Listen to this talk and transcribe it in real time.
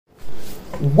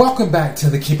Welcome back to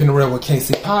the Keeping It Real with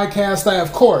KC podcast. I,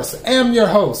 of course, am your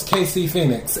host, KC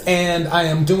Phoenix, and I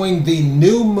am doing the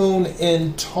new moon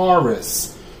in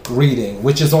Taurus reading,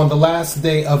 which is on the last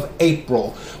day of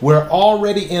April. We're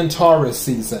already in Taurus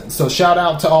season, so shout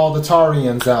out to all the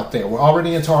Taurians out there. We're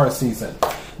already in Taurus season.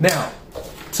 Now,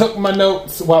 took my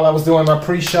notes while I was doing my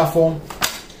pre-shuffle.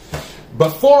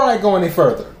 Before I go any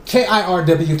further,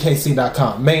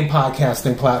 KIRWKC.com, main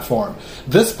podcasting platform.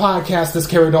 This podcast is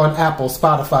carried on Apple,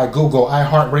 Spotify, Google,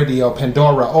 iHeartRadio,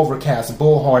 Pandora, Overcast,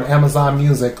 Bullhorn, Amazon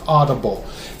Music, Audible,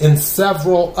 and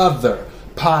several other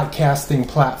podcasting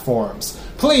platforms.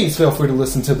 Please feel free to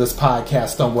listen to this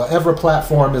podcast on whatever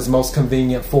platform is most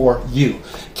convenient for you.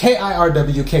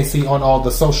 KIRWKC on all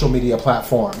the social media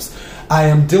platforms. I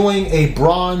am doing a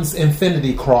bronze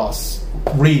infinity cross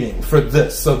reading for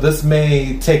this, so this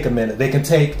may take a minute. They can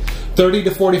take 30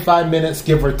 to 45 minutes,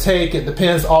 give or take. It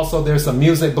depends. Also, there's some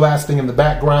music blasting in the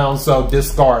background, so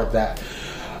discard that.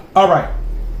 All right.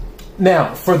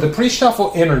 Now, for the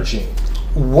pre-shuffle energy,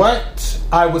 what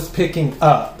I was picking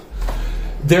up,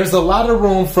 there's a lot of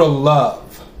room for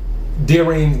love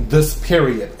during this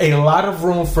period. A lot of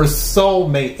room for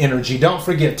soulmate energy. Don't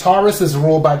forget, Taurus is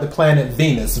ruled by the planet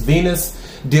Venus. Venus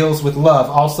deals with love.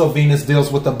 Also, Venus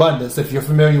deals with abundance. If you're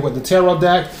familiar with the tarot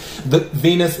deck,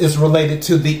 Venus is related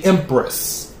to the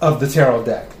Empress of the tarot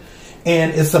deck.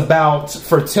 And it's about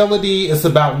fertility. It's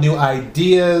about new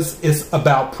ideas. It's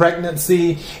about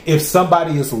pregnancy. If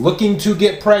somebody is looking to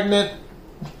get pregnant,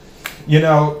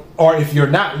 or if you're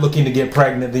not looking to get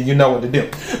pregnant, then you know what to do.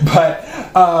 But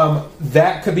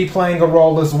that could be playing a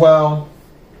role as well.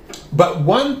 But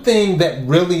one thing that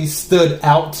really stood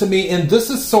out to me, and this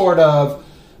is sort of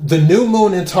the new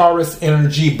moon in Taurus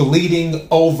energy bleeding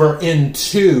over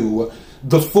into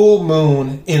the full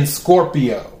moon in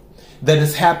Scorpio that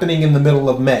is happening in the middle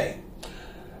of May.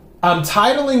 I'm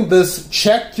titling this,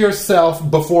 Check Yourself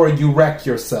Before You Wreck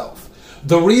Yourself.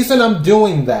 The reason I'm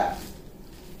doing that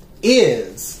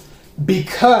is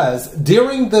because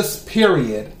during this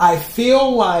period, I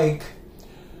feel like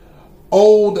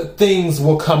old things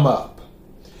will come up.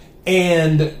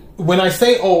 And when I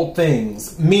say old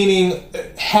things, meaning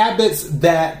habits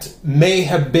that may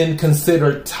have been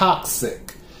considered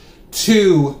toxic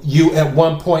to you at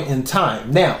one point in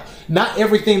time. Now, not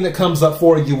everything that comes up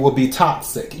for you will be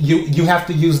toxic. You have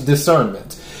to use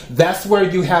discernment. That's where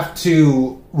you have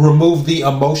to remove the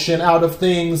emotion out of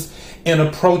things and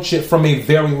approach it from a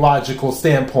very logical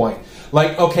standpoint.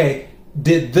 Like, okay,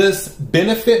 did this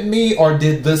benefit me or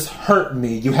did this hurt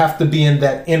me? You have to be in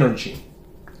that energy.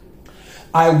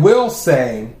 I will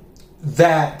say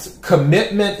that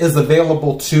commitment is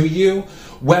available to you,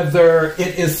 whether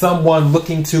it is someone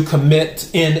looking to commit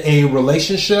in a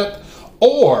relationship,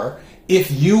 or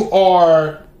if you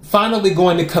are finally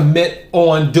going to commit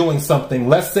on doing something.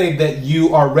 Let's say that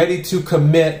you are ready to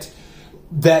commit,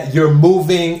 that you're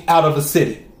moving out of a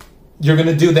city. You're going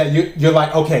to do that. You're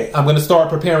like, okay, I'm going to start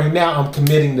preparing now. I'm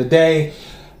committing today.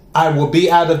 I will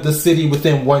be out of the city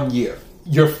within 1 year.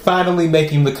 You're finally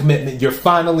making the commitment. You're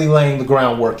finally laying the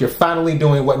groundwork. You're finally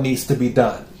doing what needs to be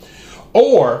done.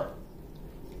 Or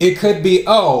it could be,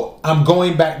 oh, I'm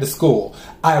going back to school.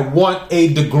 I want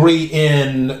a degree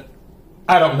in,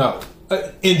 I don't know,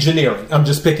 engineering. I'm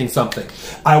just picking something.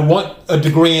 I want a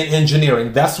degree in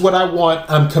engineering. That's what I want.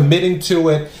 I'm committing to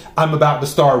it. I'm about to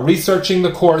start researching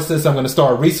the courses. I'm going to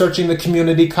start researching the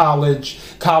community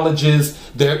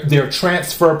colleges, their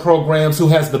transfer programs, who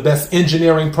has the best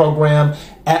engineering program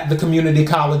at the community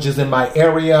colleges in my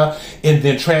area, and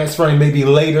then transferring maybe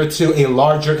later to a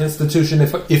larger institution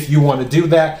if you want to do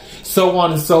that, so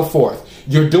on and so forth.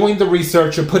 You're doing the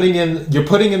research, you're putting in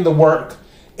the work,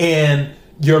 and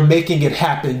you're making it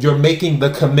happen. You're making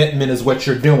the commitment is what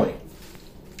you're doing.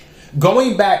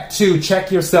 Going back to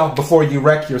check yourself before you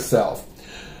wreck yourself.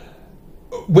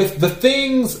 With the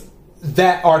things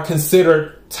that are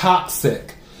considered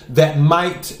toxic that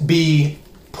might be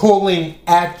pulling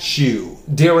at you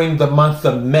during the month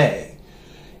of May,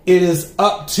 it is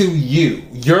up to you.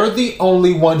 You're the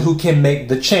only one who can make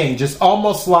the change. It's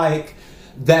almost like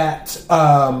that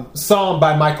song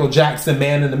by Michael Jackson,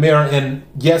 Man in the Mirror. And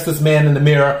yes, it's Man in the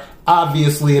Mirror.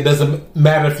 Obviously, it doesn't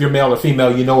matter if you're male or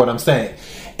female. You know what I'm saying.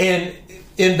 And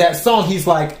in that song, he's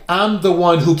like, I'm the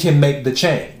one who can make the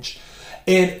change.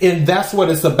 And that's what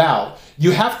it's about.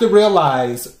 You have to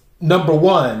realize, number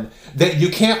one, that you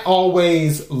can't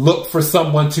always look for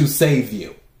someone to save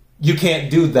you. You can't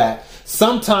do that.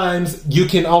 Sometimes you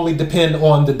can only depend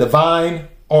on the divine,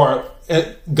 or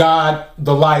God,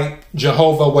 the light,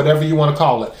 Jehovah, whatever you want to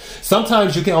call it.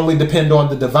 Sometimes you can only depend on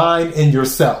the divine and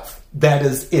yourself. That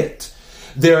is it.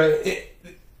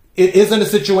 it isn't a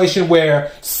situation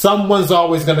where someone's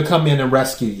always going to come in and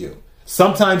rescue you.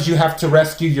 Sometimes you have to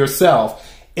rescue yourself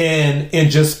and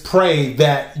just pray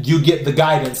that you get the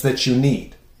guidance that you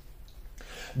need.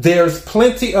 There's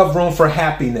plenty of room for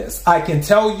happiness. I can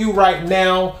tell you right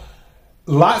now,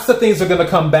 lots of things are going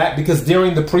to come back because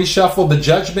during the pre-shuffle, the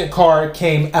Judgment card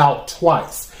came out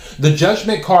twice. The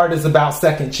Judgment card is about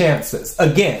second chances.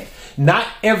 Again, not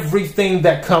everything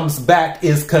that comes back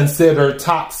is considered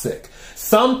toxic.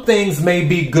 Some things may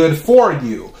be good for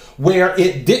you, where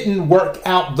it didn't work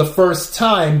out the first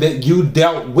time that you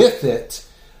dealt with it,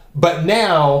 but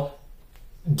now,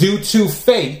 due to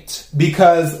fate,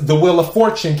 because the Wheel of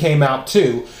Fortune came out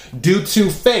too, due to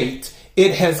fate,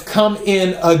 it has come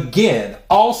in again.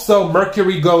 Also,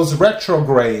 Mercury goes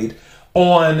retrograde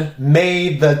on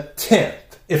May the 10th,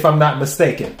 if I'm not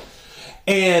mistaken.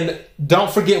 And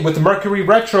don't forget, with Mercury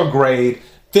retrograde,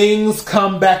 things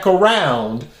come back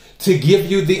around to give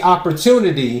you the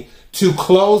opportunity to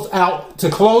close out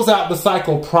the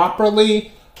cycle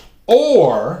properly,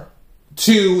 or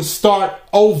to start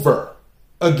over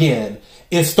again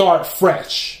and start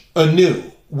fresh, anew,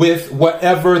 with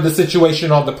whatever the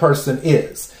situation or the person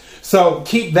is. So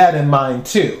keep that in mind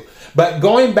too. But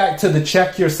going back to the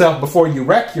check yourself before you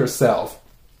wreck yourself,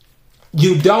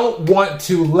 you don't want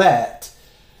to let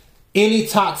any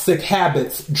toxic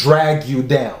habits drag you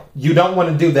down. You don't want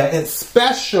to do that,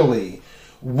 especially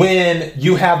when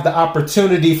you have the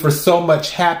opportunity for so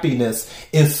much happiness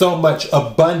and so much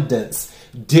abundance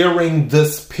during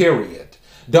this period.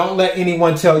 Don't let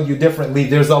anyone tell you differently.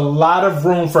 There's a lot of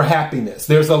room for happiness.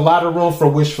 There's a lot of room for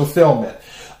wish fulfillment.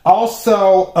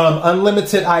 Also,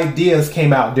 unlimited ideas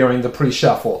came out during the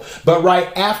pre-shuffle. But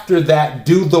right after that,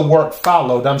 do the work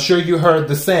followed. I'm sure you heard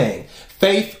the saying,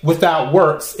 faith without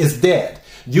works is dead.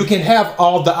 You can have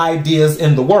all the ideas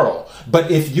in the world, but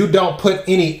if you don't put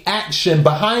any action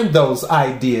behind those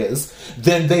ideas,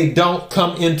 then they don't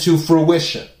come into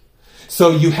fruition.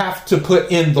 So you have to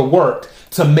put in the work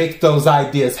to make those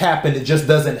ideas happen. It just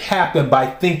doesn't happen by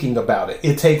thinking about it.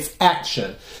 It takes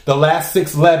action. The last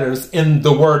 6 letters in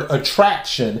the word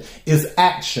attraction is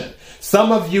action.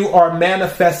 Some of you are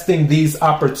manifesting these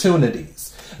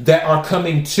opportunities that are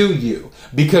coming to you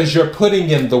because you're putting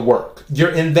in the work.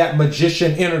 You're in that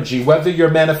magician energy, whether you're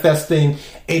manifesting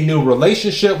a new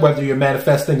relationship, whether you're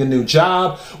manifesting a new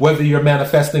job, whether you're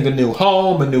manifesting a new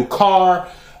home, a new car,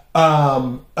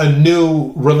 a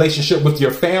new relationship with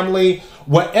your family,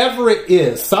 whatever it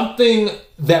is, something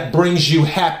that brings you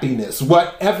happiness,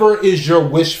 whatever is your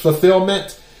wish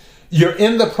fulfillment, you're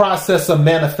in the process of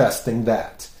manifesting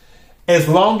that. As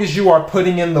long as you are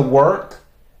putting in the work,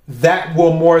 that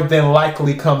will more than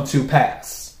likely come to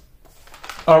pass.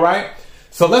 All right.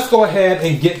 So let's go ahead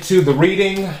and get to the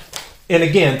reading. And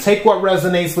again, take what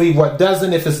resonates, leave what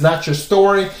doesn't. If it's not your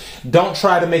story, don't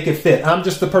try to make it fit. I'm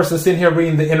just the person sitting here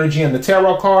reading the energy and the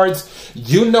tarot cards.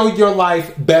 You know your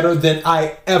life better than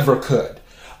I ever could.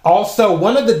 Also,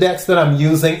 one of the decks that I'm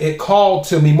using, it called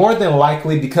to me more than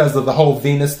likely because of the whole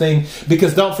Venus thing.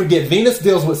 Because don't forget, Venus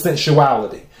deals with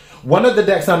sensuality. One of the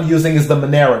decks I'm using is the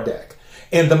Monera deck.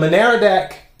 And the Monera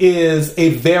deck is a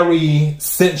very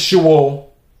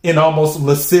sensual and almost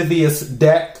lascivious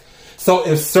deck. So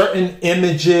if certain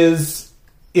images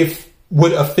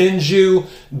would offend you,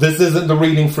 this isn't the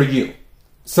reading for you.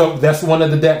 So that's one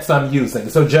of the decks I'm using.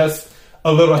 So just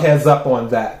a little heads up on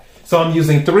that. So I'm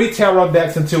using 3 tarot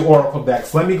decks and 2 oracle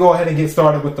decks. Let me go ahead and get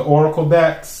started with the oracle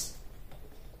decks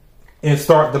and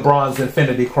start the Bronze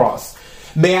Infinity Cross.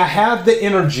 May I have the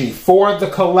energy for the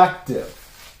collective,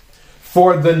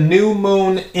 for the new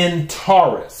moon in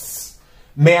Taurus.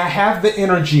 May I have the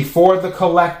energy for the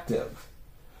collective,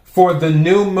 for the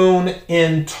new moon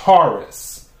in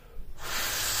Taurus.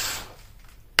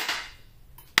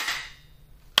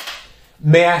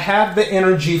 May I have the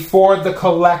energy for the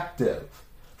collective,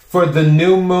 for the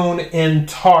new moon in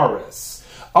Taurus.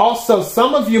 Also,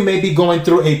 some of you may be going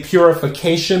through a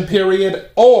purification period,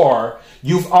 or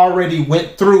you've already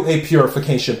went through a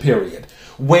purification period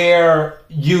where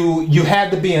you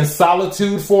had to be in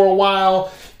solitude for a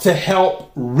while to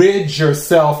help rid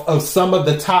yourself of some of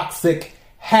the toxic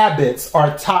habits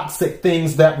or toxic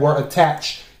things that were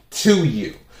attached to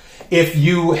you. If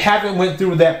you haven't went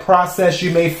through that process,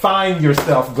 you may find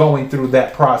yourself going through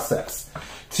that process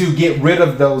to get rid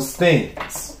of those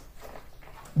things.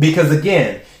 Because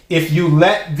again, if you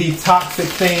let the toxic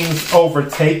things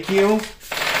overtake you,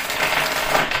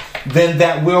 then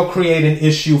that will create an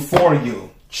issue for you.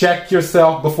 Check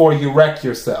yourself before you wreck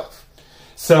yourself.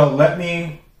 So let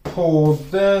me pull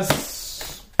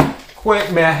this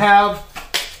quick. May I have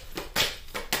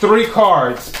 3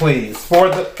 cards, please, for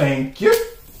the, thank you,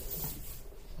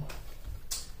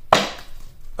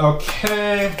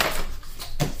 Okay.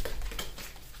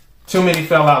 Too many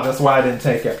fell out. That's why I didn't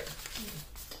take it.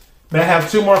 May I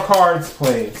have 2 more cards,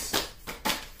 please?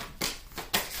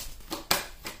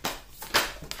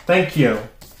 Thank you.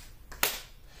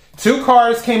 2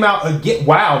 cards came out again.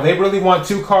 Wow, they really want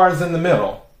 2 cards in the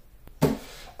middle.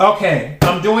 Okay,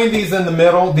 I'm doing these in the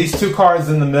middle, these 2 cards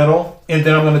in the middle, and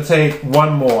then I'm going to take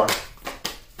 1 more.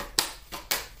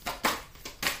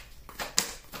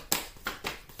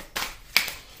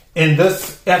 And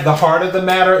this, at the heart of the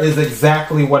matter, is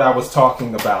exactly what I was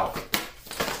talking about.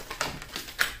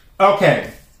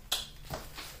 Okay.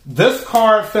 This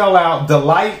card fell out,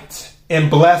 delight and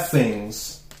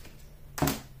blessings,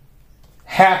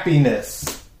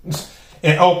 happiness,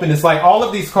 and openness. Like, all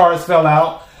of these cards fell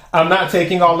out. I'm not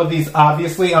taking all of these,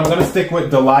 obviously. I'm going to stick with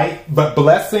delight, but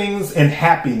blessings and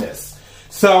happiness.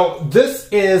 So this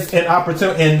is an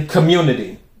opportunity in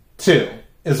community, too,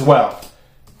 as well.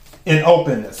 In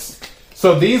openness.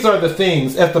 So these are the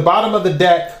things. At the bottom of the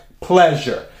deck,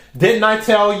 pleasure. Didn't I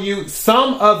tell you,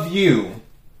 some of you,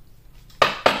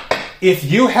 if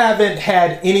you haven't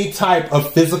had any type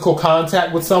of physical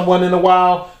contact with someone in a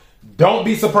while, don't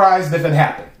be surprised if it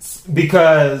happens.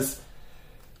 Because,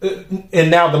 and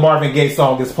now the Marvin Gaye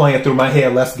song is playing through my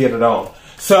head, let's get it on.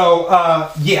 So,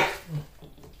 yeah.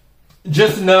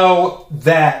 Just know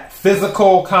that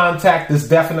physical contact is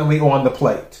definitely on the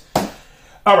plate.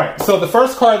 All right, so the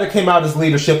first card that came out is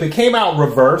leadership. It came out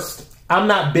reversed. I'm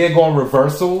not big on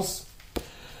reversals.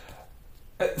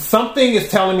 Something is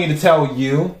telling me to tell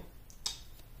you,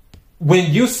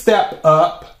 when you step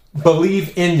up,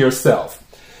 believe in yourself.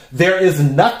 There is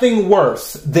nothing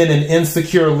worse than an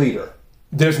insecure leader.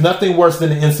 There's nothing worse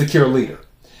than an insecure leader.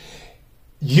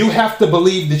 You have to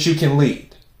believe that you can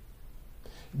lead.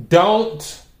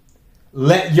 Don't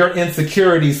let your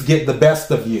insecurities get the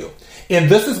best of you. And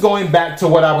this is going back to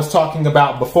what I was talking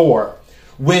about before.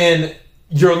 When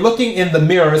you're looking in the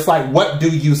mirror, it's like, what do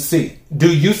you see?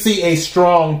 Do you see a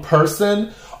strong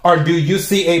person, or do you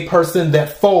see a person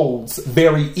that folds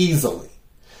very easily?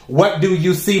 What do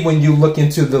you see when you look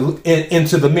into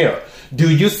the mirror?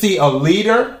 Do you see a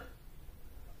leader,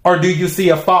 or do you see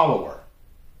a follower?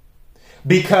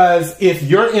 Because if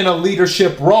you're in a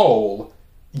leadership role,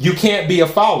 you can't be a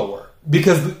follower.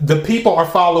 Because the people are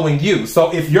following you.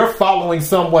 So if you're following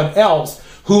someone else,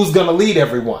 who's going to lead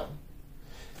everyone?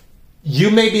 You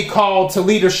may be called to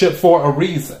leadership for a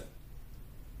reason.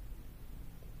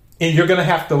 And you're going to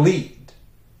have to lead.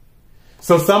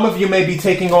 So some of you may be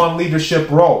taking on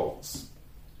leadership roles.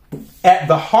 At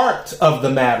the heart of the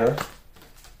matter,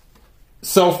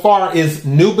 so far, is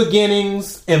new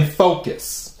beginnings and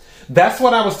focus. That's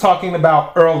what I was talking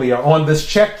about earlier on this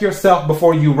check yourself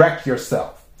before you wreck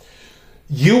yourself.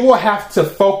 You will have to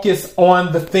focus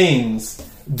on the things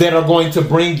that are going to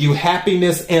bring you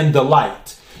happiness and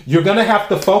delight. You're going to have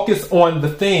to focus on the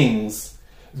things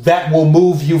that will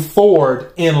move you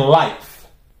forward in life.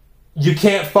 You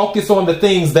can't focus on the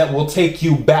things that will take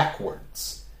you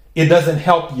backwards. It doesn't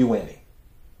help you any.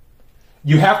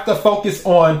 You have to focus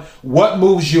on what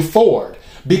moves you forward.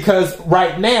 Because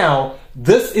right now,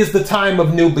 this is the time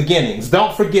of new beginnings.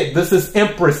 Don't forget, this is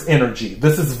Empress energy.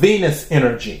 This is Venus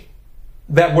energy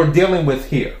that we're dealing with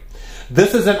here.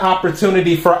 This is an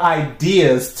opportunity for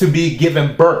ideas to be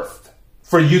given birth,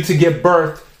 for you to give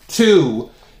birth to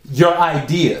your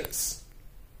ideas,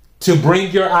 to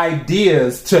bring your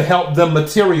ideas, to help them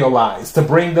materialize, to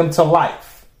bring them to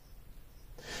life.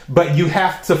 But you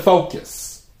have to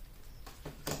focus,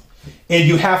 and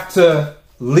you have to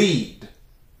lead.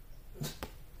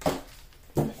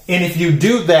 And if you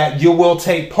do that, you will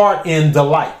take part in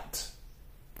delight.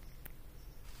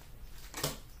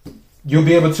 You'll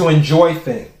be able to enjoy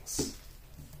things.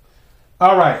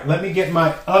 All right, let me get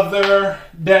my other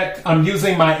deck. I'm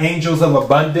using my Angels of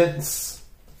Abundance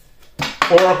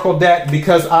Oracle deck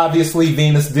because obviously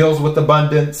Venus deals with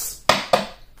abundance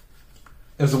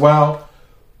as well.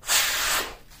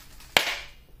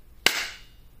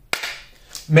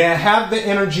 May I have the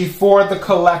energy for the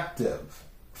collective,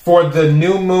 for the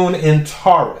new moon in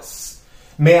Taurus.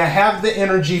 May I have the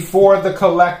energy for the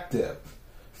collective,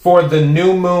 for the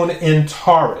new moon in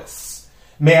Taurus.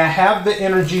 May I have the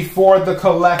energy for the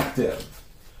collective,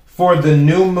 for the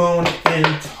new moon in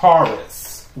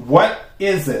Taurus. What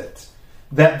is it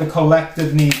that the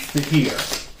collective needs to hear?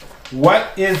 What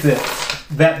is it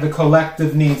that the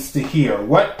collective needs to hear?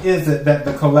 What is it that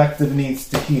the collective needs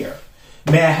to hear?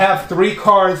 May I have 3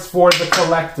 cards for the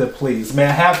collective, please? May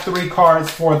I have 3 cards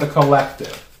for the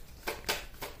collective?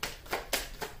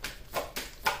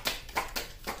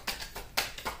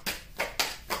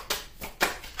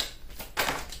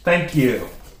 Thank you.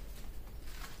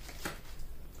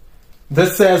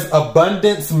 This says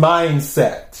abundance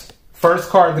mindset. First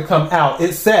card to come out.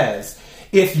 It says,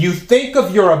 if you think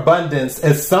of your abundance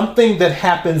as something that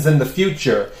happens in the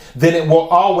future, then it will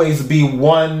always be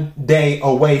one day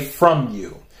away from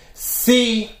you.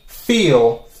 See,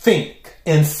 feel, think,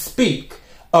 and speak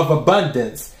of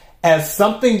abundance as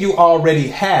something you already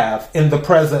have in the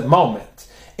present moment.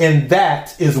 And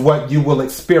that is what you will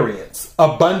experience.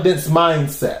 Abundance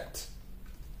mindset.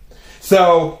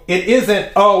 So it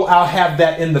isn't, oh, I'll have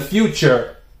that in the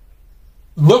future.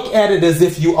 Look at it as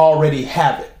if you already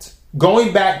have it.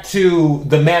 Going back to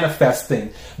the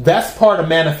manifesting, that's part of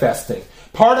manifesting.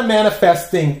 Part of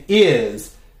manifesting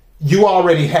is you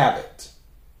already have it.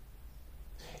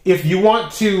 If you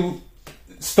want to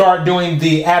start doing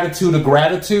the attitude of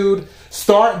gratitude,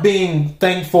 start being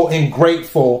thankful and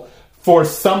grateful for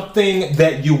something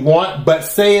that you want, but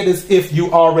say it as if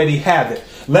you already have it.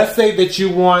 Let's say that you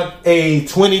want a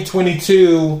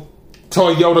 2022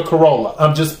 Toyota Corolla.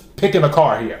 I'm just picking a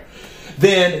car here.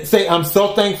 Then say, I'm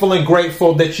so thankful and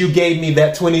grateful that you gave me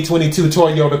that 2022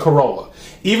 Toyota Corolla.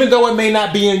 Even though it may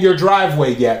not be in your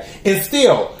driveway yet. And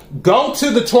still, go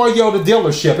to the Toyota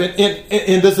dealership.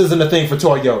 And this isn't a thing for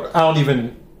Toyota. I don't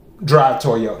even drive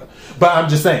Toyota. But I'm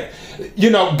just saying,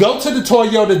 go to the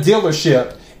Toyota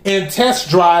dealership and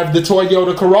test drive the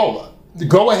Toyota Corolla.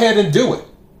 Go ahead and do it.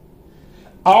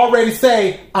 Already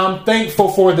say, I'm thankful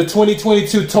for the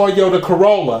 2022 Toyota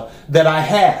Corolla that I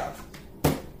have.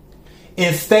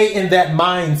 And stay in that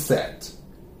mindset.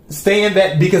 Stay in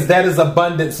that, because that is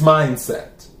abundance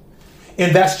mindset.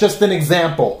 And that's just an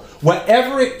example.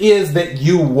 Whatever it is that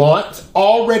you want,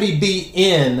 already be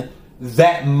in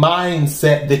that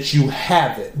mindset that you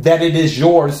have it, that it is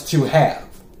yours to have.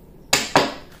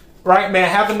 Right, man,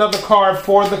 have another card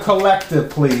for the collective,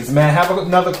 please. Man, have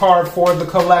another card for the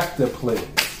collective, please.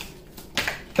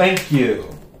 Thank you.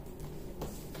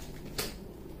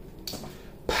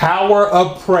 Power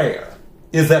of prayer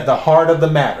is at the heart of the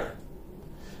matter.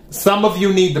 Some of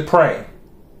you need to pray.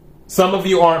 Some of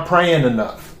you aren't praying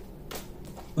enough.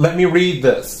 Let me read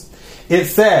this. It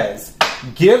says,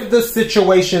 give the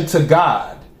situation to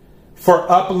God for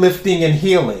uplifting and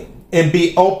healing, and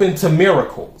be open to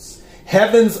miracles.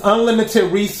 Heaven's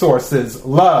unlimited resources,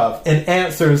 love, and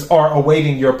answers are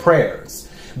awaiting your prayers.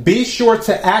 Be sure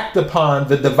to act upon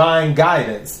the divine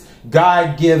guidance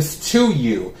God gives to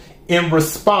you in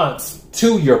response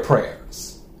to your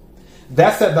prayers.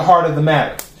 That's at the heart of the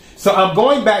matter. So I'm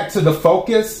going back to the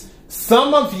focus.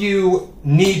 Some of you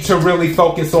need to really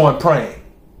focus on praying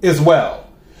as well,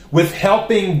 with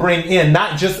helping bring in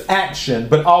not just action,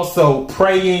 but also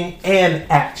praying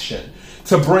and action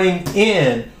to bring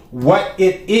in what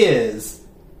it is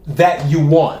that you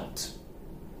want.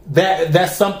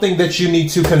 That's something that you need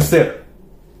to consider.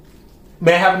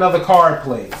 May I have another card,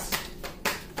 please?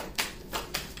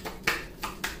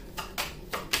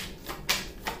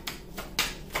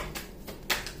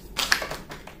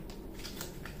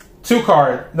 Two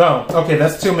card. No, okay,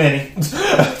 that's too many.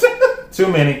 Too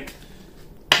many.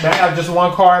 May I have just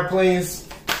one card, please?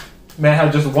 May I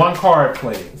have just one card,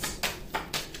 please?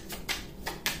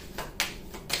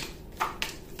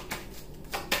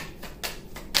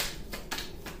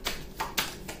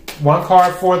 One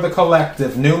card for the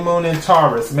collective. New Moon in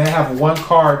Taurus. May I have one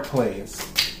card, please?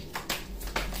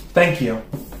 Thank you.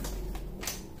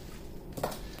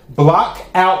 Block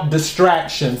out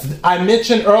distractions. I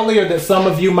mentioned earlier that some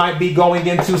of you might be going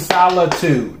into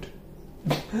solitude.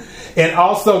 And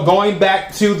also going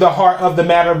back to the heart of the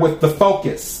matter with the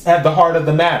focus at the heart of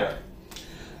the matter.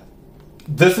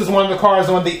 This is one of the cards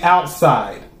on the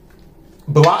outside.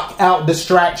 Block out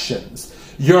distractions.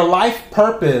 Your life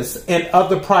purpose and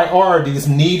other priorities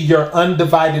need your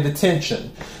undivided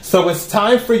attention. So it's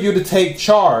time for you to take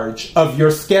charge of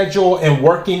your schedule and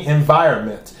working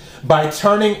environment by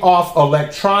turning off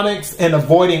electronics and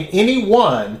avoiding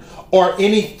anyone or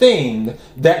anything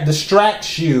that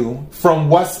distracts you from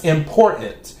what's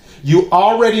important. You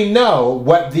already know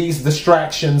what these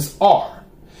distractions are,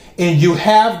 and you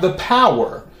have the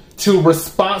power to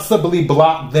responsibly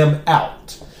block them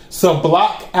out. So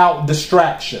block out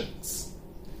distractions.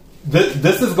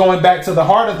 This is going back to the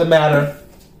heart of the matter,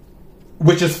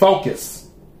 which is focus.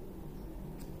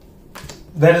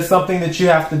 That is something that you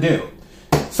have to do.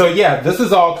 So yeah, this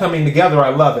is all coming together. I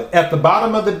love it. At the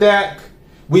bottom of the deck,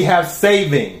 we have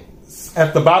savings.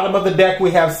 At the bottom of the deck,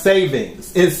 we have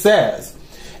savings. It says,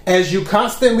 as you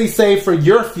constantly save for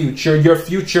your future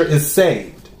is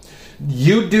saved.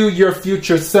 You do your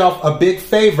future self a big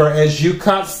favor as you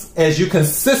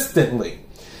consistently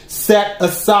set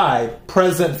aside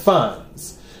present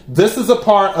funds. This is a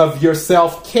part of your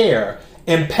self-care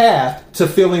and path to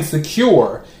feeling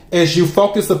secure as you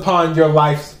focus upon your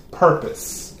life's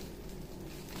purpose.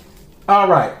 All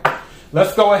right,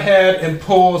 let's go ahead and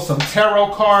pull some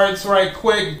tarot cards right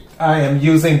quick. I am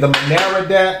using the Monera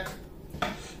deck.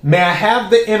 May I have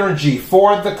the energy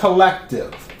for the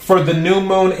collective for the new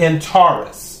moon in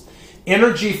Taurus?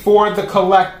 Energy for the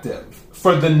collective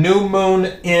for the new moon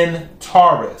in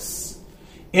Taurus.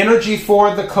 Energy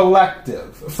for the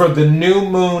collective for the new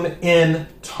moon in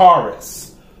Taurus.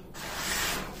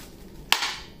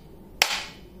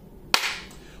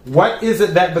 What is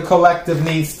it that the collective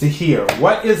needs to hear?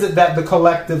 What is it that the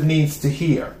collective needs to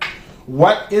hear?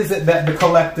 What is it that the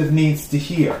collective needs to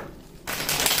hear?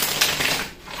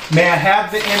 May I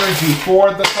have the energy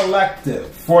for the collective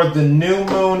for the new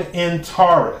moon in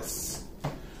Taurus?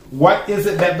 What is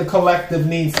it that the collective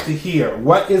needs to hear?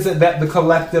 What is it that the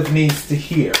collective needs to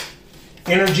hear?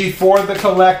 Energy for the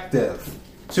collective.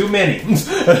 Too many.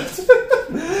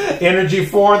 Energy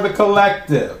for the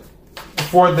collective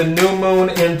for the new moon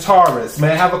in Taurus.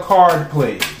 May I have a card,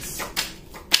 please?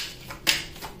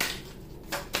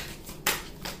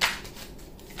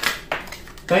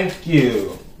 Thank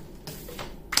you.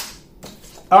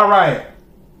 All right.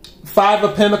 Five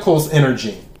of Pentacles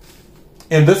energy.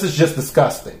 And this is just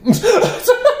disgusting.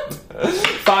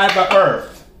 Five of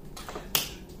Earth.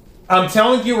 I'm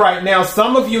telling you right now,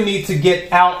 some of you need to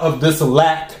get out of this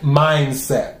lack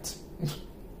mindset.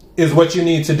 Is what you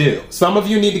need to do. Some of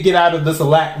you need to get out of this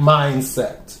lack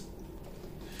mindset.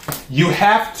 You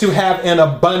have to have an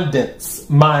abundance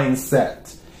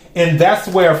mindset. And that's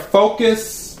where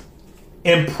focus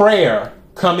and prayer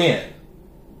come in.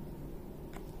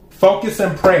 Focus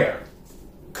and prayer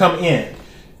come in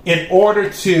order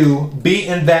to be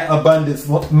in that abundance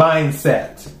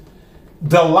mindset.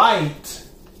 The light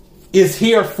is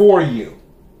here for you.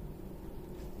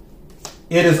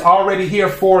 It is already here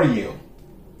for you.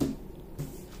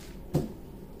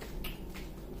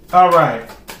 All right.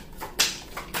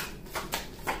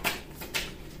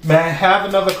 May I have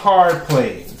another card,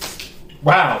 please?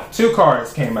 Wow, 2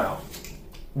 cards came out.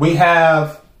 We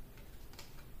have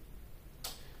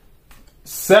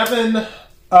 7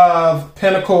 of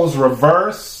Pentacles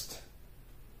reversed.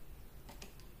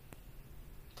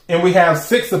 And we have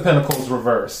 6 of Pentacles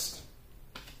reversed.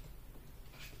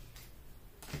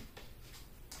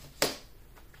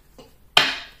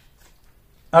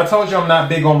 I told you I'm not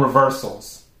big on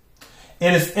reversals.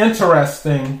 And it's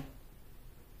interesting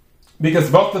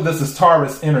because both of this is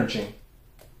Taurus energy.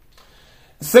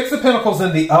 6 of Pentacles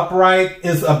in the upright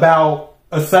is about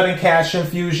a sudden cash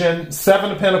infusion.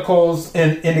 7 of Pentacles,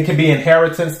 and it can be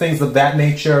inheritance, things of that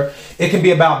nature. It can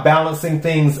be about balancing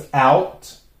things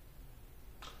out.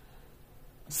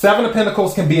 7 of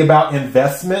Pentacles can be about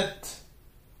investment.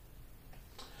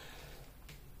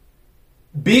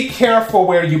 Be careful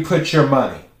where you put your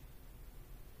money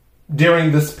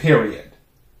during this period.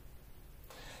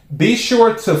 Be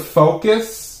sure to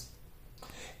focus.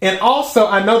 And also,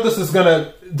 I know this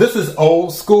is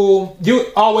old school. You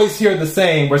always hear the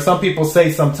saying where some people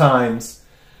say sometimes,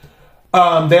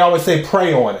 they always say,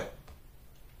 pray on it.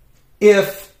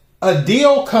 If a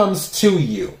deal comes to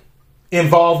you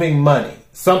involving money,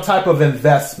 some type of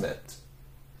investment,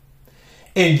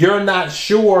 and you're not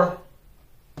sure,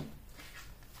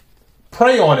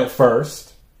 pray on it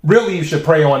first. Really, you should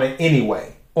pray on it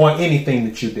anyway, on anything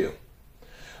that you do.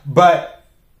 But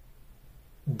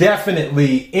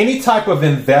definitely, any type of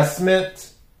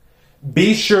investment,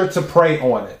 be sure to pray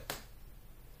on it.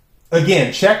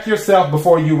 Again, check yourself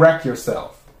before you wreck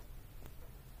yourself.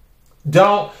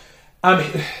 Get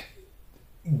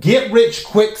rich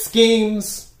quick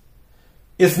schemes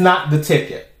is not the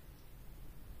ticket.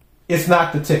 It's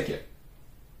not the ticket.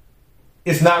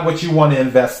 It's not what you want to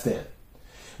invest in.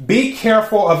 Be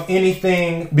careful of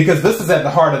anything, because this is at the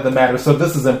heart of the matter, so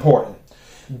this is important.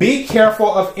 Be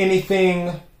careful of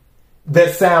anything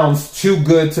that sounds too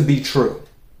good to be true.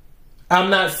 I'm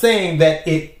not saying that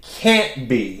it can't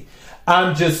be.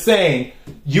 I'm just saying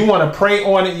you want to pray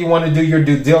on it, you want to do your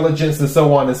due diligence, and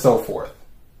so on and so forth,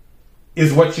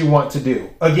 is what you want to do.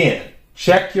 Again,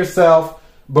 check yourself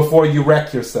before you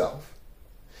wreck yourself.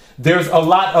 There's a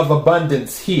lot of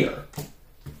abundance here.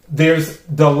 There's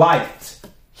delight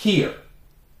here.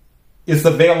 It's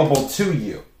available to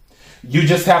you. You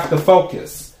just have to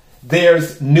focus.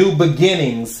 There's new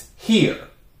beginnings here.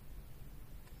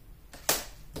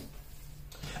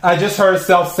 I just heard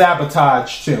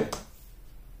self-sabotage too.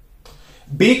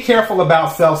 Be careful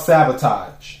about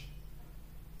self-sabotage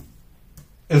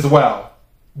as well.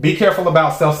 Be careful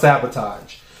about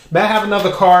self-sabotage. May I have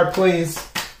another card, please?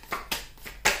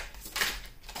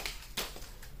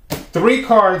 3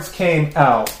 cards came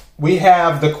out. We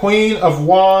have the Queen of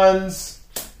Wands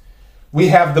we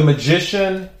have the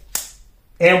Magician,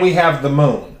 and we have the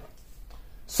Moon.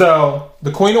 So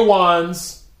the Queen of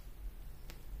Wands,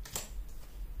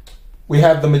 we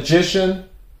have the Magician,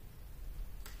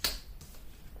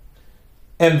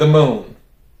 and the Moon.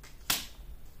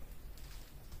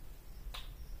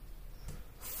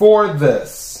 For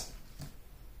this,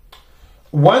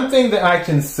 one thing that I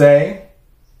can say,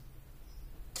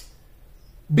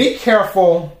 be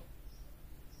careful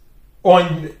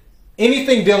on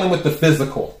anything dealing with the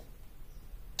physical.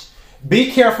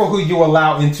 Be careful who you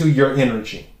allow into your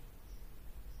energy.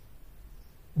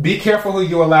 Be careful who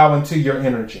you allow into your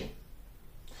energy.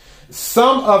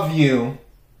 Some of you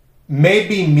may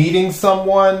be meeting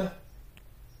someone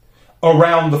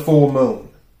around the full moon,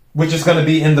 which is going to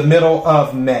be in the middle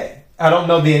of May. I don't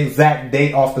know the exact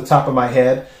date off the top of my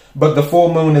head, but the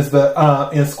full moon is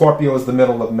in Scorpio is the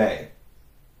middle of May.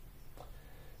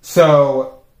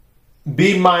 So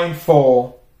be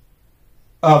mindful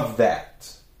of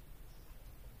that.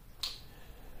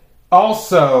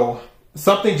 Also,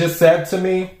 something just said to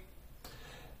me,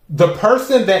 the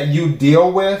person that you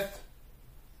deal with,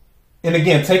 and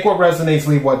again, take what resonates,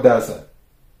 leave what doesn't.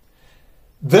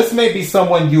 This may be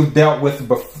someone you've dealt with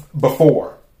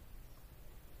before,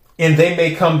 and they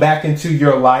may come back into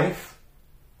your life,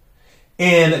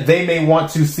 and they may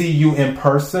want to see you in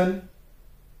person.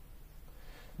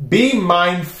 Be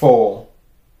mindful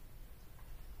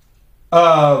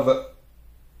of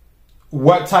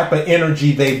what type of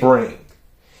energy they bring.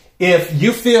 If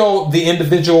you feel the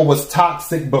individual was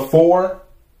toxic before,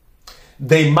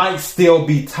 they might still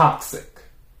be toxic,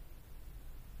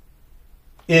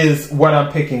 is what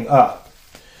I'm picking up.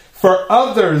 For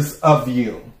others of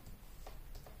you,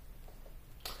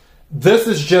 this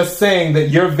is just saying that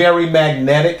you're very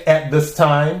magnetic at this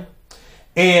time.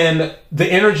 And the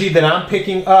energy that I'm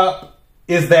picking up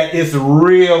is that it's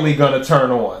really going to turn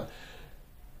on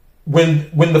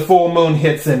when the full moon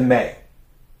hits in May.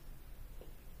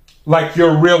 Like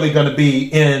you're really going to be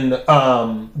in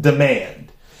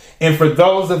demand. And for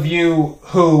those of you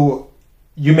who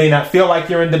you may not feel like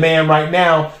you're in demand right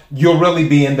now, you'll really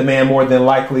be in demand more than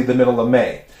likely the middle of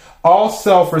May.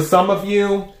 Also, for some of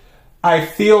you, I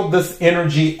feel this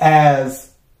energy as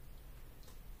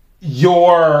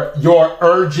your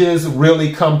urges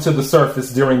really come to the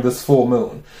surface during this full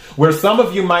moon. Where some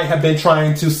of you might have been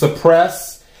trying to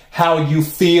suppress how you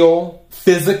feel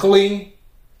physically,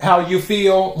 how you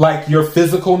feel, like your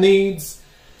physical needs,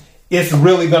 it's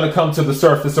really going to come to the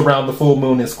surface around the full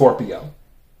moon in Scorpio.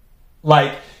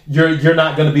 Like you're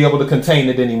not going to be able to contain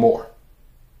it anymore.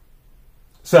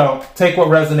 So take what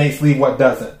resonates, leave what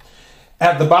doesn't.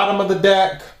 At the bottom of the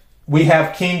deck, we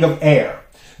have King of Air.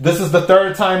 This is the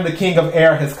third time the King of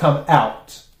Air has come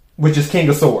out, which is King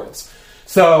of Swords.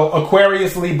 So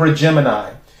Aquarius, Libra,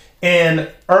 Gemini.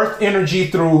 And Earth energy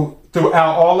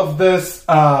throughout all of this,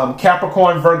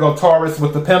 Capricorn, Virgo, Taurus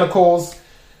with the Pentacles,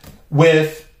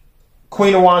 with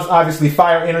Queen of Wands, obviously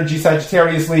fire energy,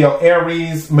 Sagittarius, Leo,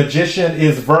 Aries. Magician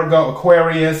is Virgo,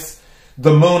 Aquarius.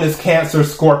 The moon is Cancer,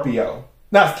 Scorpio.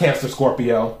 Not Cancer,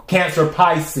 Scorpio. Cancer,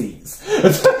 Pisces.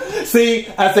 See,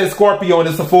 I said Scorpio and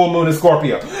it's a full moon in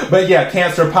Scorpio. But yeah,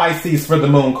 Cancer, Pisces for the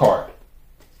moon card.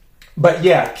 But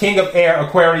yeah, King of Air,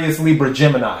 Aquarius, Libra,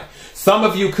 Gemini. Some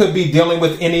of you could be dealing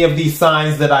with any of these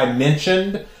signs that I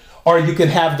mentioned, or you could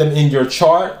have them in your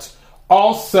chart.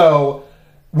 Also,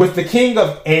 with the King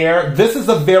of Air, this is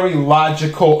a very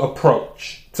logical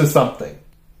approach to something.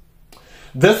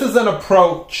 This is an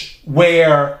approach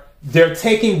where they're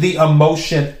taking the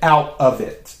emotion out of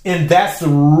it. And that's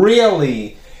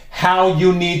really how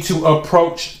you need to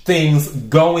approach things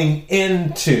going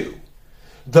into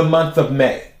the month of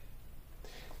May.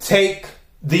 Take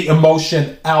the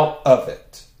emotion out of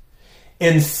it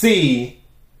and see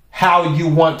how you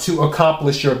want to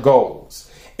accomplish your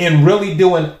goals. And really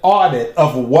do an audit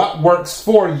of what works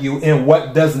for you and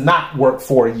what does not work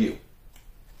for you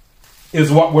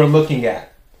is what we're looking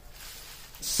at.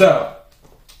 So,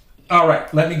 all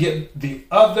right, let me get the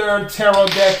other tarot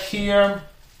deck here.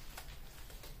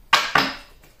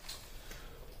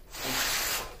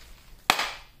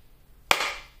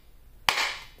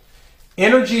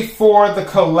 Energy for the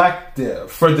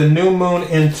collective, for the new moon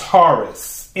in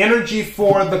Taurus. Energy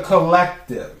for the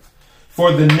collective,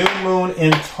 for the new moon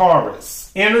in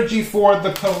Taurus. Energy for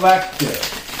the collective,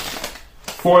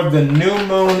 for the new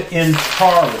moon in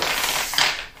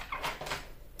Taurus.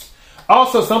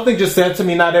 Also, something just said to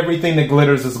me, not everything that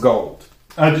glitters is gold.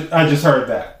 I just heard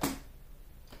that.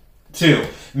 2,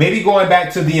 maybe going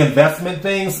back to the investment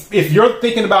things. If you're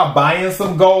thinking about buying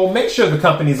some gold, make sure the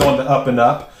company's on the up and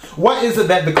up. What is it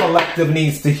that the collective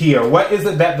needs to hear? What is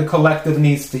it that the collective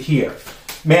needs to hear?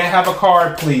 May I have a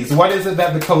card, please? What is it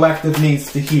that the collective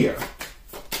needs to hear?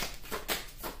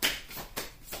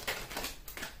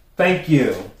 Thank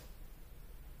you.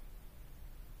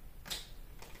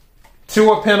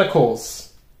 Two of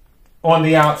Pentacles on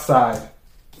the outside.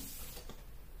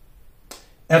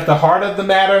 At the heart of the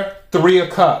matter, Three of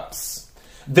Cups.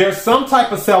 There's some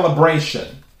type of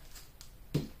celebration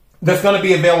that's going to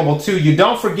be available to you.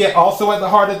 Don't forget, also at the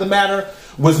heart of the matter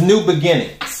was new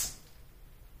beginnings.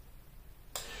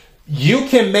 You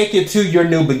can make it to your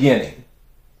new beginning.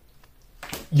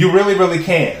 You really, really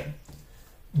can.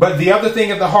 But the other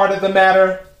thing at the heart of the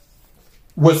matter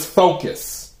was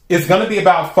focus. It's going to be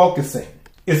about focusing.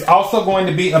 It's also going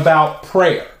to be about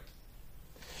prayer.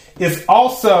 It's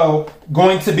also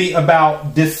going to be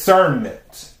about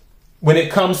discernment when it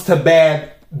comes to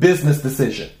bad business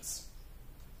decisions,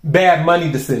 bad money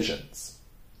decisions.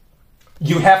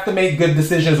 You have to make good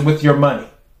decisions with your money.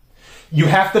 You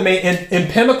have to make, and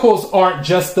Pentacles aren't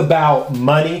just about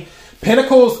money.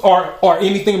 Pentacles are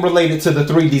anything related to the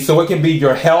 3D. So it can be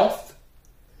your health.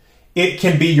 It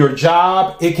can be your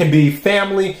job. It can be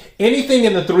family. Anything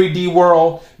in the 3D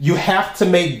world, you have to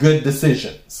make good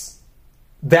decisions.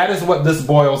 That is what this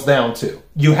boils down to.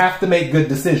 You have to make good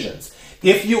decisions.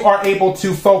 If you are able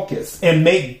to focus and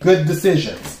make good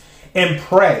decisions and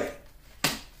pray,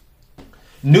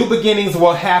 new beginnings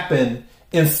will happen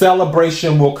and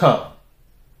celebration will come.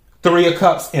 Three of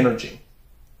Cups energy.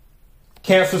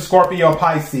 Cancer, Scorpio,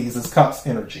 Pisces is Cups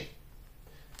energy.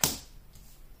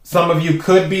 Some of you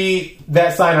could be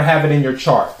that sign or have it in your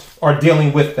chart or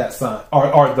dealing with that sign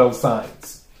or those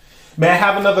signs. May I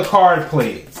have another card,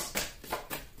 please?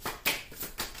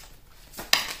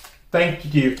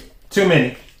 Thank you. Too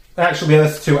many. Actually,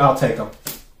 that's two. I'll take them.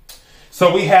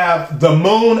 So we have the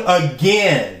Moon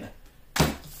again.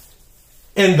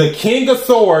 And the King of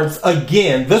Swords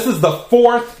again. This is the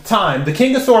fourth time. The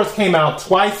King of Swords came out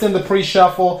twice in the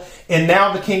pre-shuffle. And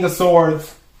now the King of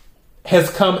Swords has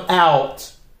come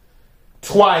out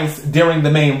twice during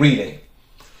the main reading.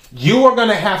 You are going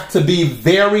to have to be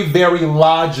very, very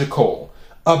logical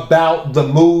about the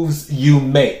moves you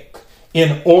make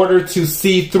in order to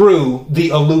see through the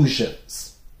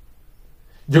illusions.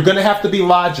 You're going to have to be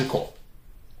logical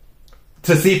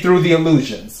to see through the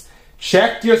illusions.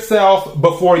 Check yourself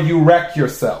before you wreck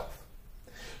yourself.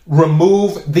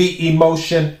 Remove the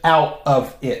emotion out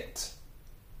of it.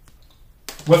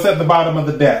 What's at the bottom of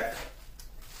the deck?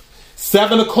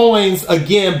 Seven of Coins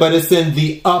again, but it's in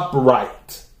the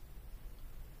upright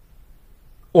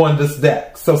on this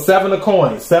deck. So Seven of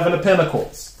Coins, Seven of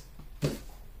Pentacles.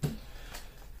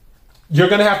 You're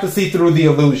going to have to see through the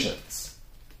illusions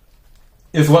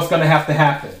is what's going to have to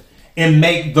happen. And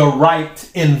make the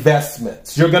right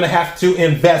investments. You're going to have to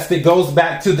invest. It goes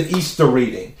back to the Easter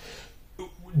reading.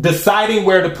 Deciding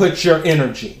where to put your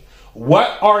energy.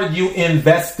 What are you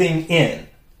investing in?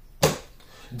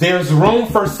 There's room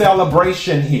for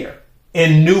celebration here.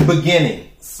 And new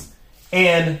beginnings.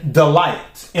 And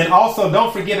delight. And also,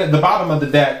 don't forget at the bottom of the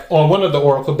deck, on one of the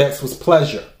oracle decks, was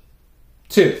pleasure.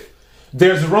 Too.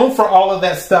 There's room for all of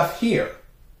that stuff here.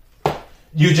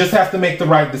 You just have to make the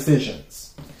right decisions.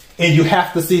 And you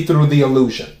have to see through the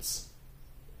illusions.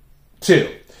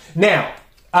 Two. Now,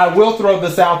 I will throw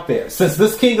this out there. Since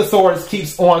this King of Swords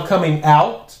keeps on coming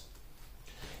out,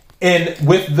 and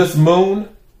with this moon,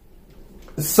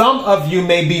 some of you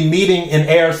may be meeting an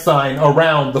air sign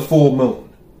around the full moon.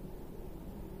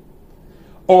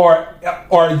 Or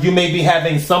you may be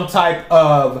having some type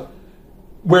of,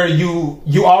 where you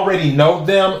already know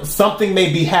them, something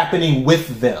may be happening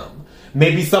with them.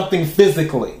 Maybe something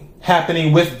physically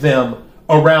happening with them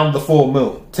around the full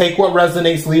moon. Take what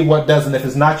resonates, leave what doesn't. If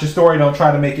it's not your story, don't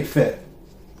try to make it fit.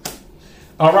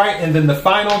 All right, and then the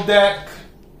final deck,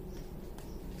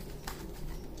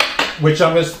 which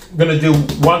I'm just going to do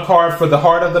one card for the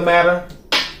heart of the matter.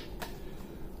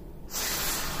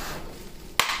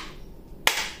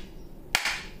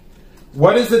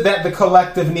 What is it that the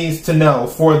collective needs to know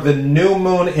for the new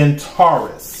moon in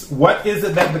Taurus? What is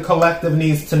it that the collective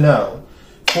needs to know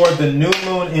for the new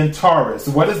moon in Taurus?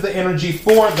 What is the energy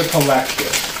for the collective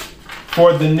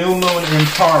for the new moon in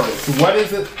Taurus? What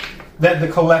is it that the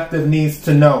collective needs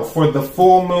to know for the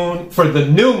full moon, for the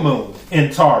new moon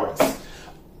in Taurus?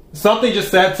 Something just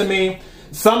said to me,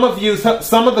 some of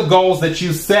the goals that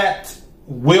you set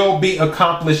will be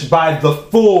accomplished by the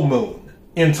full moon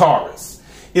in Taurus.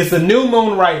 It's a new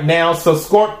moon right now, so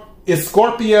it's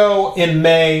Scorpio in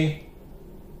May,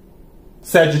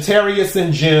 Sagittarius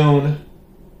in June,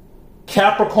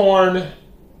 Capricorn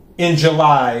in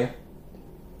July,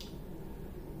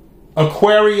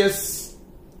 Aquarius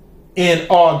in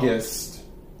August,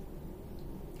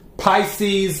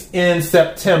 Pisces in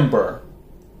September.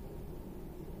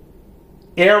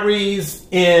 Aries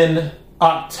in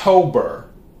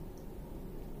October.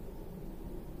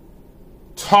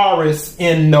 Taurus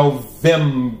in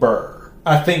November.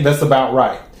 I think that's about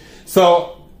right.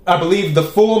 So I believe the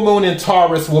full moon in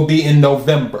Taurus will be in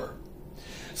November.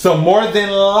 So more than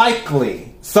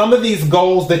likely, some of these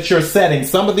goals that you're setting,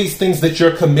 some of these things that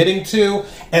you're committing to,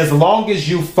 as long as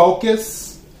you focus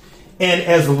and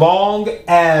as long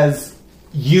as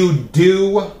you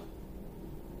do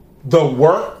the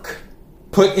work,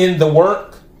 put in the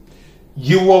work,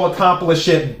 you will accomplish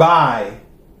it by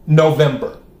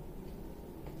November.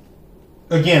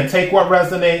 Again, take what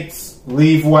resonates,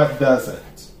 leave what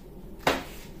doesn't.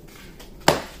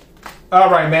 All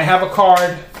right, man, have a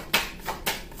card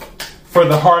for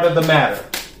the heart of the matter,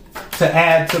 to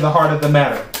add to the heart of the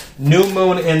matter. New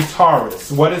moon in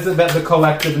Taurus. What is it that the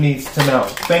collective needs to know?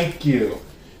 Thank you.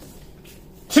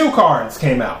 2 cards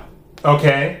came out,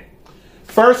 okay?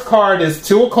 First card is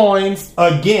 2 of coins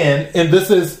again, and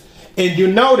you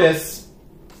notice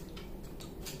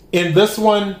in this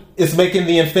one it's making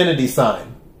the infinity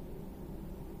sign,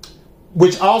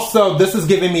 which also, this is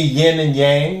giving me yin and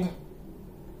yang.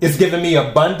 It's giving me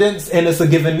abundance, and it's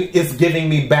giving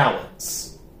me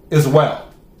balance as well.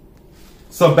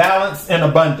 So balance and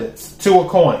abundance, 2 of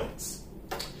coins.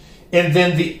 And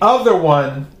then the other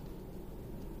one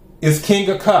is King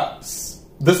of Cups.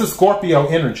 This is Scorpio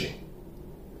energy.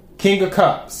 King of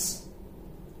Cups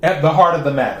at the heart of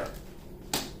the matter.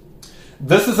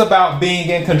 This is about being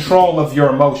in control of your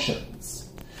emotions,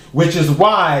 which is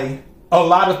why a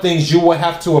lot of things you will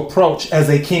have to approach as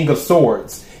a King of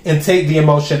Swords and take the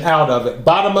emotion out of it.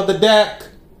 Bottom of the deck,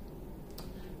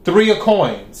 3 of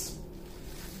coins.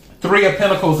 3 of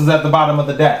Pentacles is at the bottom of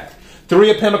the deck.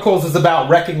 3 of Pentacles is about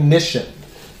recognition.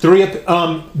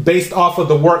 Based off of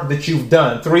the work that you've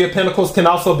done. 3 of Pentacles can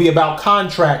also be about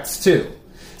contracts too.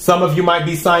 Some of you might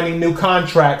be signing new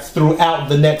contracts throughout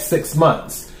the next 6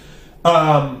 months. 3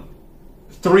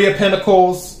 of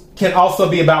Pentacles can also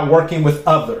be about working with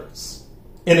others.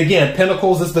 And again,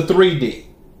 Pentacles is the 3D.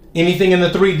 Anything in the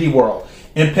 3D world.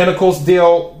 And Pentacles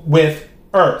deal with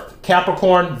Earth.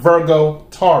 Capricorn, Virgo,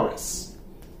 Taurus.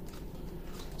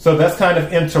 So that's kind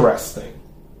of interesting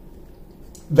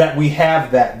that we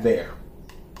have that there.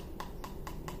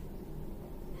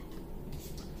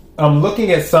 I'm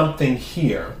looking at something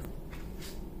here.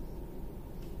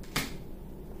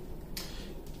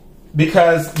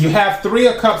 Because you have 3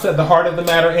 of Cups at the heart of the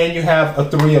matter, and you have a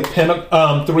 3 of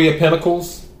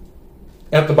Pentacles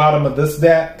at the bottom of this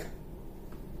deck.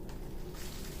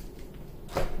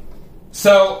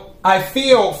 So I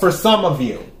feel for some of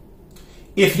you,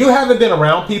 if you haven't been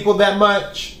around people that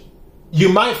much, you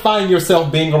might find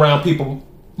yourself being around people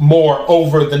more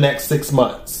over the next 6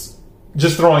 months.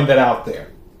 Just throwing that out there.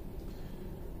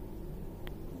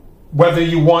 Whether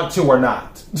you want to or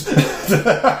not.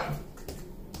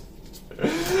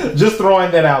 Just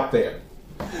throwing that out there.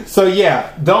 So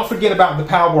yeah, don't forget about the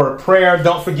power of prayer.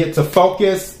 Don't forget to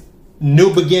focus.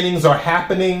 New beginnings are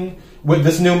happening with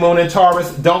this new moon in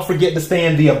Taurus. Don't forget to stay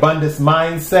in the abundance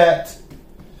mindset.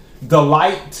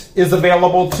 Delight is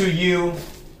available to you.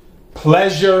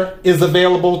 Pleasure is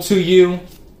available to you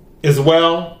as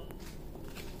well.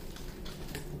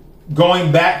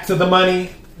 Going back to the money,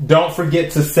 don't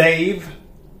forget to save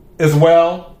as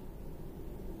well.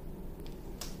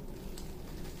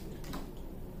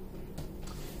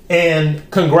 And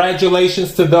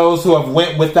congratulations to those who have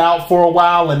went without for a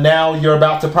while, and now you're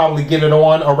about to probably get it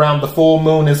on around the full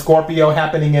moon in Scorpio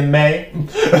happening in May.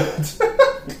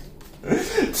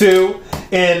 2,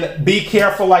 and be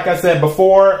careful, like I said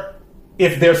before,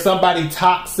 if there's somebody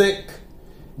toxic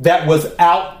that was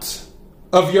out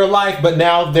of your life, but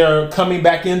now they're coming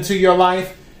back into your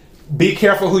life, be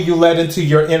careful who you let into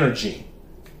your energy.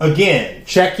 Again,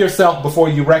 check yourself before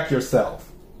you wreck yourself.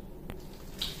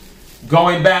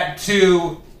 Going back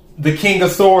to the King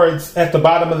of Swords at the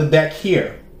bottom of the deck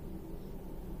here.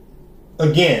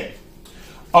 Again,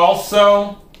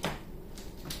 also,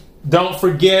 don't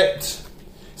forget,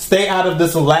 stay out of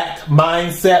this lack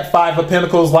mindset. 5 of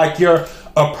Pentacles, like you're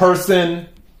a person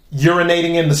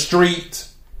urinating in the street.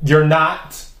 You're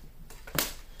not.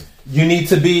 You need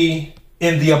to be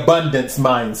in the abundance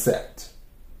mindset.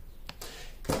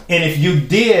 And if you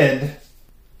did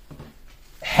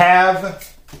have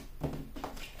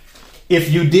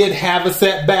a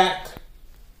setback,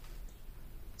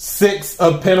 6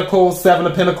 of Pentacles, 7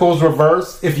 of Pentacles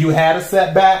reverse, if you had a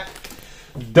setback,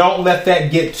 don't let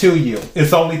that get to you.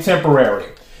 It's only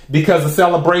temporary, because the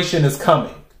celebration is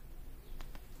coming.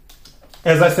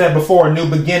 As I said before, new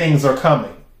beginnings are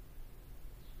coming.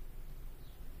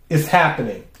 is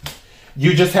happening.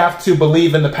 You just have to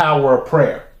believe in the power of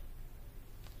prayer.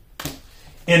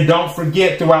 And don't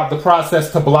forget throughout the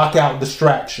process to block out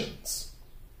distractions.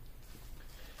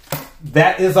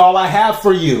 That is all I have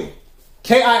for you.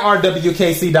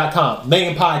 KIRWKC.com,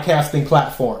 main podcasting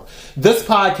platform. This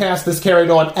podcast is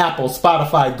carried on Apple,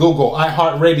 Spotify, Google,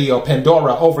 iHeartRadio,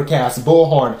 Pandora, Overcast,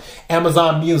 Bullhorn,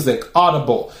 Amazon Music,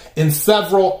 Audible, and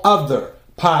several other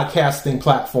podcasting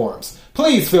platforms.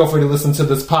 Please feel free to listen to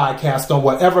this podcast on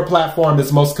whatever platform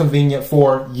is most convenient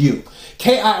for you.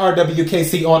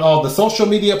 KIRWKC on all the social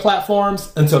media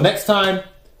platforms. Until next time,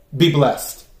 be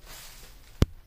blessed.